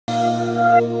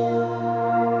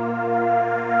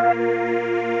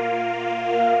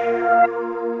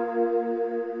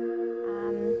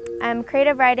I'm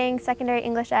creative writing, secondary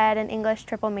English ed, and English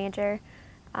triple major.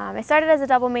 I started as a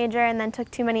double major and then took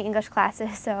too many English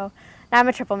classes, so now I'm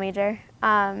a triple major.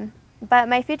 But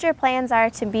my future plans are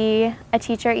to be a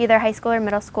teacher, either high school or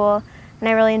middle school, and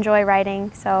I really enjoy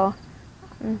writing, so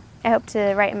I hope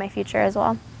to write in my future as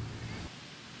well.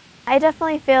 I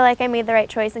definitely feel like I made the right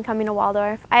choice in coming to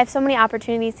Waldorf. I have so many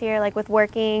opportunities here, like with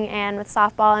working and with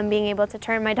softball and being able to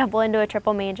turn my double into a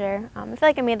triple major. I feel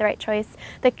like I made the right choice.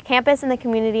 The campus and the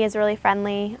community is really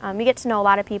friendly. You get to know a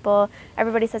lot of people.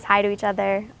 Everybody says hi to each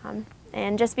other.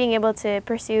 And just being able to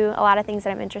pursue a lot of things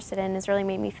that I'm interested in has really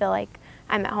made me feel like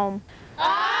I'm at home.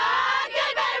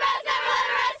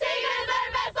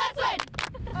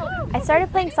 I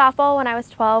started playing softball when I was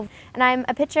 12, and I'm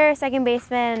a pitcher, second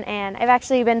baseman, and I've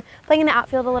actually been playing in the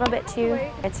outfield a little bit too.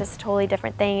 It's just a totally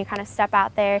different thing. You kind of step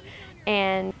out there,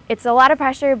 and it's a lot of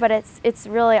pressure, but it's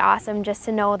really awesome just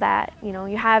to know that, you know,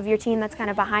 you have your team that's kind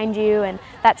of behind you and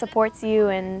that supports you,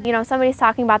 and, you know, somebody's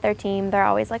talking about their team, they're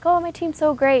always like, oh, my team's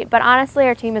so great, but honestly,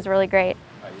 our team is really great.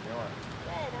 How you doing?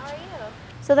 Good, how are you?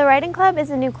 So the Writing Club is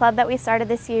a new club that we started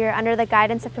this year under the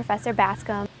guidance of Professor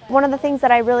Bascom. One of the things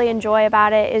that I really enjoy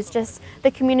about it is just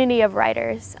the community of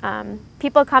writers.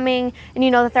 People coming and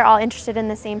you know that they're all interested in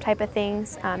the same type of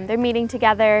things. They're meeting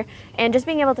together, and just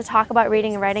being able to talk about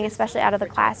reading and writing, especially out of the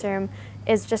classroom,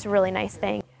 is just a really nice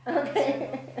thing.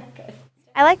 Okay.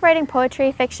 I like writing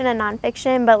poetry, fiction, and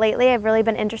nonfiction, but lately I've really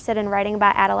been interested in writing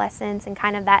about adolescence and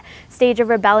kind of that stage of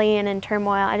rebellion and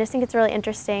turmoil. I just think it's really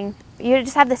interesting. You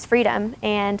just have this freedom,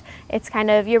 and it's kind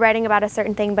of, you're writing about a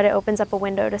certain thing, but it opens up a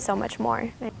window to so much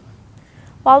more.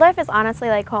 Waldorf is honestly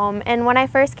like home, and when I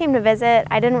first came to visit,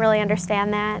 I didn't really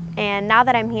understand that, and now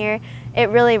that I'm here, it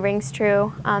really rings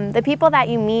true. The people that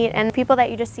you meet and the people that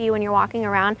you just see when you're walking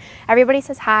around, everybody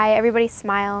says hi, everybody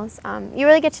smiles. You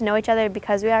really get to know each other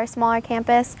because we are a smaller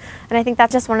campus, and I think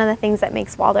that's just one of the things that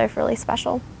makes Waldorf really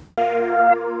special.